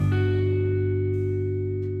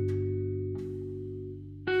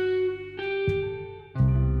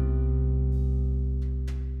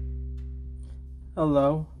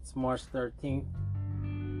Hello, it's March 13th,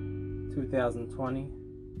 2020,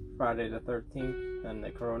 Friday the 13th, and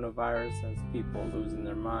the coronavirus has people losing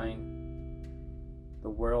their mind. The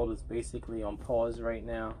world is basically on pause right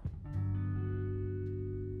now.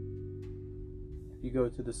 If you go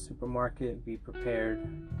to the supermarket, be prepared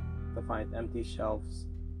to find empty shelves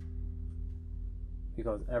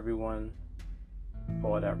because everyone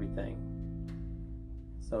bought everything.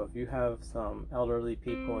 So if you have some elderly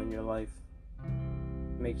people in your life,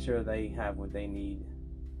 make sure they have what they need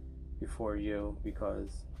before you,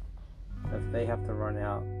 because if they have to run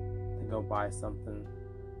out to go buy something,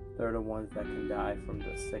 they're the ones that can die from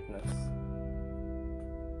the sickness.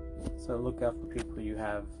 So look out for people you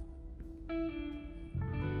have.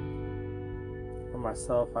 For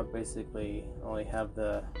myself, I basically only have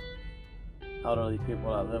the elderly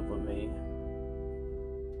people that live with me,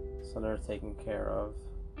 so they're taken care of.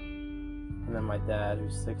 And then my dad,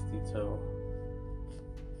 who's 62,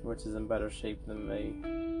 which is in better shape than me,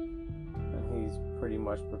 and he's pretty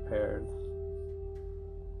much prepared.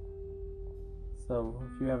 So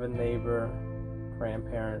if you have a neighbor,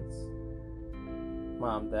 grandparents,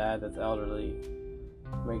 mom, dad that's elderly,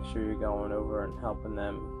 make sure you're going over and helping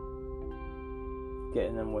them,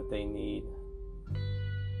 getting them what they need,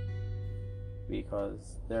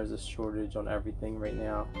 because there's a shortage on everything right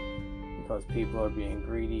now because people are being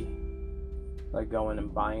greedy. They're going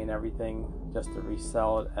and buying everything just to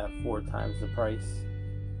resell it at 4 times the price,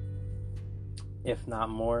 if not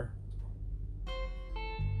more.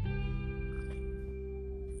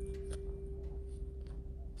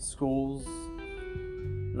 Schools,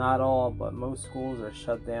 not all, but most schools are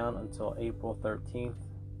shut down until April 13th.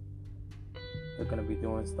 They're going to be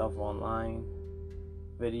doing stuff online,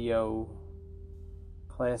 video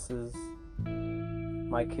classes.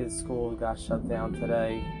 My kids' school got shut down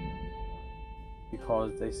today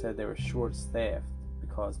because they said they were short-staffed,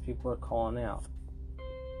 because people are calling out.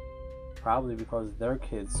 Probably because their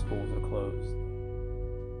kids' schools are closed.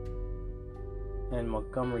 And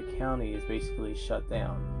Montgomery County is basically shut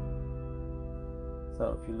down.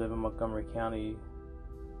 So if you live in Montgomery County,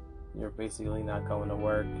 you're basically not going to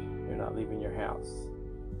work, you're not leaving your house.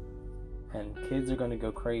 And kids are going to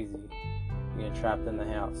go crazy being trapped in the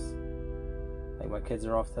house. Like, my kids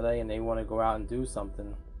are off today and they want to go out and do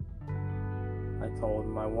something. I told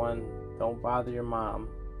my one, don't bother your mom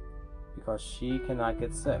because she cannot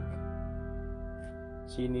get sick.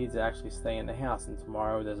 She needs to actually stay in the house, and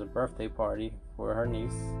tomorrow there's a birthday party for her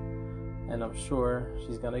niece, and I'm sure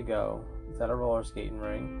she's going to go. It's at a roller skating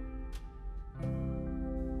ring.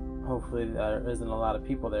 Hopefully there isn't a lot of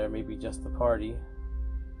people there, maybe just the party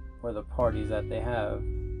or the parties that they have,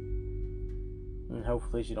 and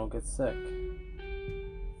hopefully she don't get sick.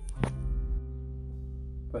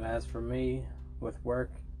 But as for me, with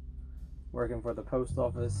working for the post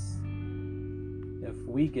office, if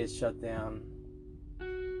we get shut down,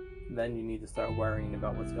 then you need to start worrying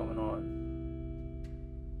about what's going on,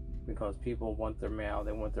 because people want their mail,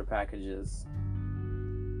 they want their packages,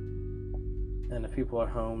 and if people are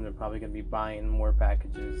home, they're probably going to be buying more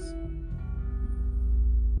packages.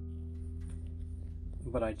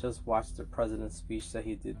 But I just watched the president's speech that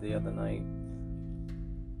he did the other night,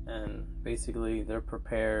 and basically they're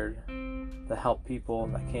prepared to help people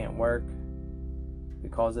that can't work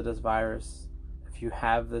because of this virus. If you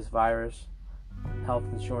have this virus, health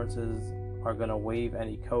insurances are going to waive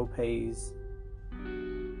any co-pays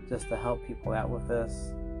just to help people out with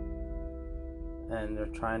this, and they're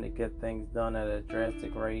trying to get things done at a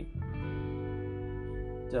drastic rate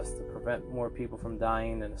just to prevent more people from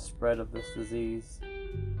dying and the spread of this disease.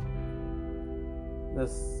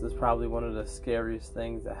 This is probably one of the scariest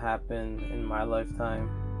things that happened in my lifetime,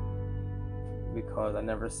 because I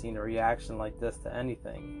never seen a reaction like this to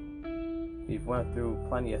anything. We've went through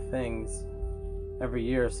plenty of things. Every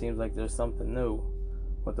year it seems like there's something new,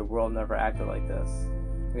 but the world never acted like this.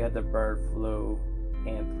 We had the bird flu,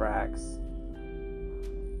 anthrax,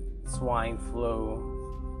 swine flu.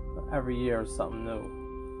 Every year is something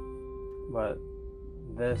new. But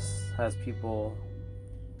this has people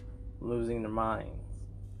losing their minds.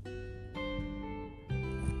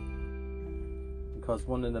 Because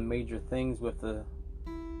one of the major things with the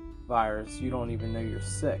virus, you don't even know you're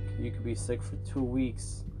sick. You could be sick for 2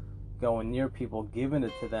 weeks, going near people, giving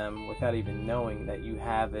it to them without even knowing that you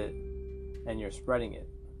have it and you're spreading it.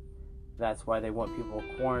 That's why they want people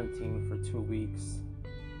quarantined for 2 weeks,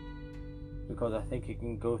 because I think it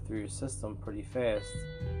can go through your system pretty fast.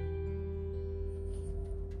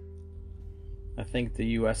 I think the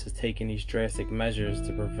US is taking these drastic measures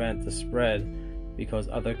to prevent the spread because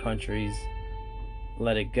other countries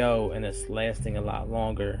let it go and it's lasting a lot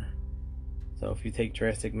longer. So if you take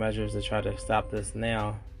drastic measures to try to stop this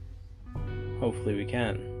now, hopefully we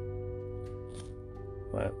can.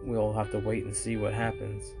 But we'll have to wait and see what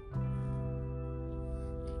happens.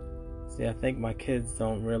 See, I think my kids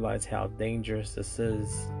don't realize how dangerous this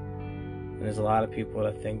is. And there's a lot of people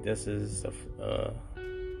that think this is a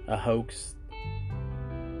hoax,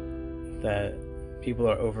 that people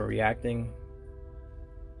are overreacting.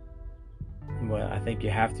 But I think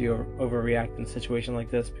you have to overreact in a situation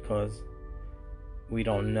like this because we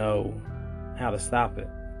don't know how to stop it,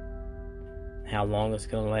 how long it's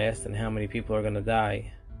going to last, and how many people are going to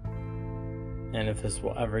die, and if this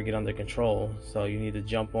will ever get under control. So you need to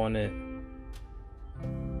jump on it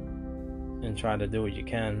and try to do what you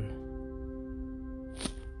can.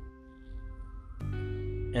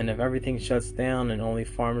 And if everything shuts down and only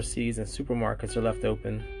pharmacies and supermarkets are left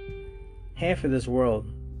open, half of this world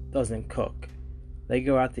doesn't cook. They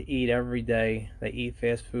go out to eat every day. They eat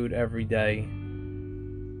fast food every day.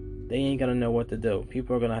 They ain't gonna know what to do.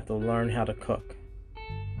 People are gonna have to learn how to cook.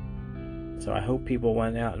 So I hope people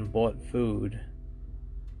went out and bought food,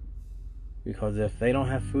 because if they don't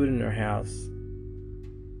have food in their house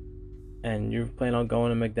and you plan on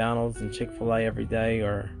going to McDonald's and Chick-fil-A every day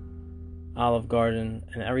or Olive Garden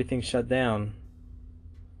and everything's shut down,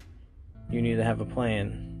 you need to have a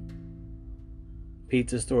plan.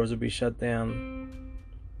 Pizza stores will be shut down.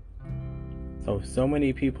 So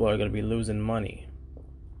many people are going to be losing money.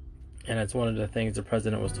 And it's one of the things the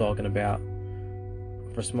president was talking about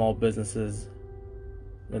for small businesses,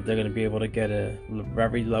 that they're going to be able to get a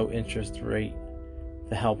very low interest rate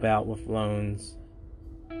to help out with loans.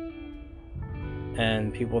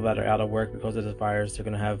 And people that are out of work because of this virus are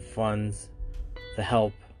going to have funds to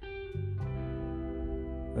help.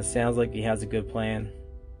 It sounds like he has a good plan.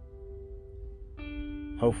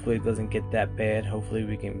 Hopefully it doesn't get that bad. Hopefully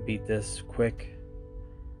we can beat this quick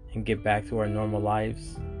and get back to our normal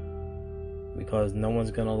lives, because no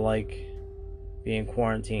one's going to like being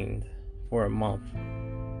quarantined for a month.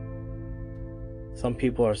 Some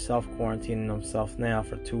people are self-quarantining themselves now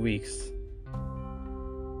for 2 weeks.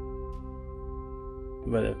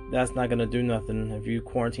 But that's not going to do nothing. If you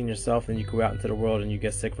quarantine yourself and you go out into the world and you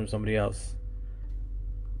get sick from somebody else,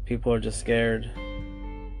 people are just scared.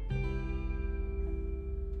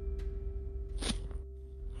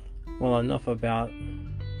 Well, enough about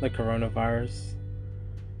the coronavirus.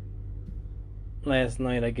 Last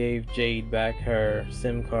night I gave Jade back her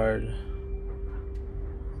SIM card,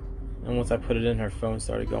 and once I put it in, her phone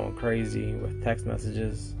started going crazy with text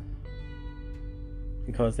messages,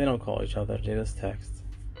 because they don't call each other, they just text.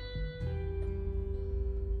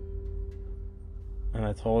 And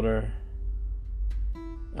I told her,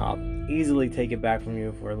 I'll easily take it back from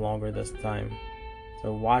you for longer this time,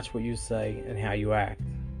 so watch what you say and how you act.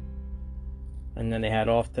 And then they had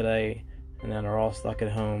off today, and then are all stuck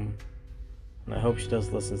at home. And I hope she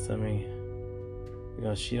does listen to me,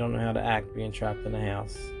 because she don't know how to act being trapped in the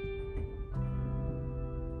house.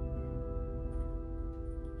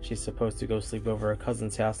 She's supposed to go sleep over her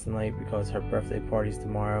cousin's house tonight because her birthday party's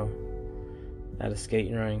tomorrow at a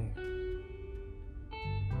skating ring.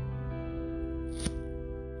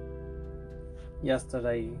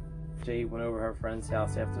 Yesterday, Jade went over her friend's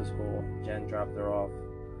house after school. Jen dropped her off.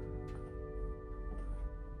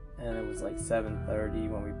 And it was like 7:30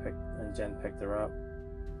 when Jen picked her up,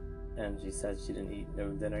 and she said she didn't eat no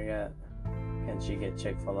dinner yet. Can she get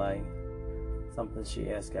Chick-fil-A? Something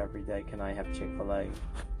she asks every day, can I have Chick-fil-A?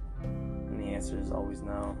 And the answer is always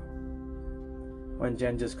no. When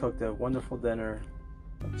Jen just cooked a wonderful dinner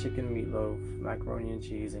of chicken meatloaf, macaroni and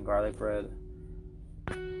cheese, and garlic bread,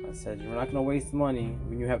 I said, you're not going to waste money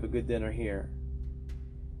when you have a good dinner here.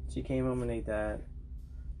 She came home and ate that.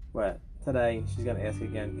 But today, she's going to ask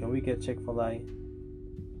again, can we get Chick-fil-A?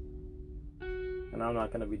 And I'm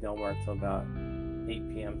not going to be done work till about 8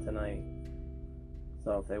 p.m. tonight.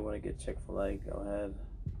 So if they want to get Chick-fil-A, go ahead.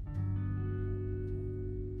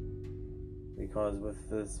 Because with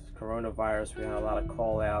this coronavirus, we had a lot of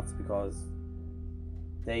call-outs because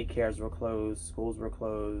daycares were closed, schools were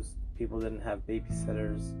closed, people didn't have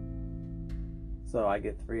babysitters. So I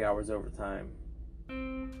get 3 hours overtime.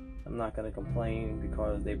 I'm not going to complain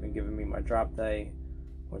because they've been giving me my drop day,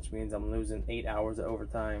 which means I'm losing 8 hours of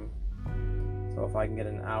overtime. So if I can get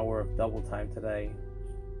an hour of double time today,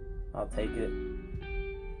 I'll take it.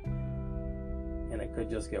 And it could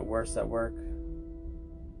just get worse at work.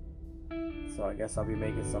 So I guess I'll be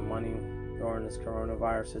making some money during this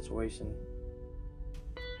coronavirus situation.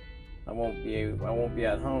 I won't be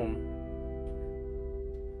at home,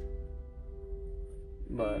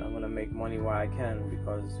 but I'm gonna make money while I can,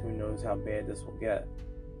 because who knows how bad this will get.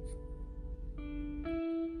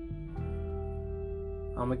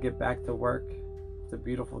 I'm gonna get back to work. It's a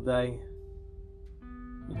beautiful day.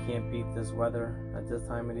 You can't beat this weather at this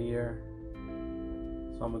time of the year.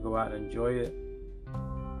 So I'm gonna go out and enjoy it.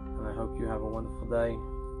 And I hope you have a wonderful day.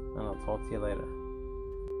 And I'll talk to you later.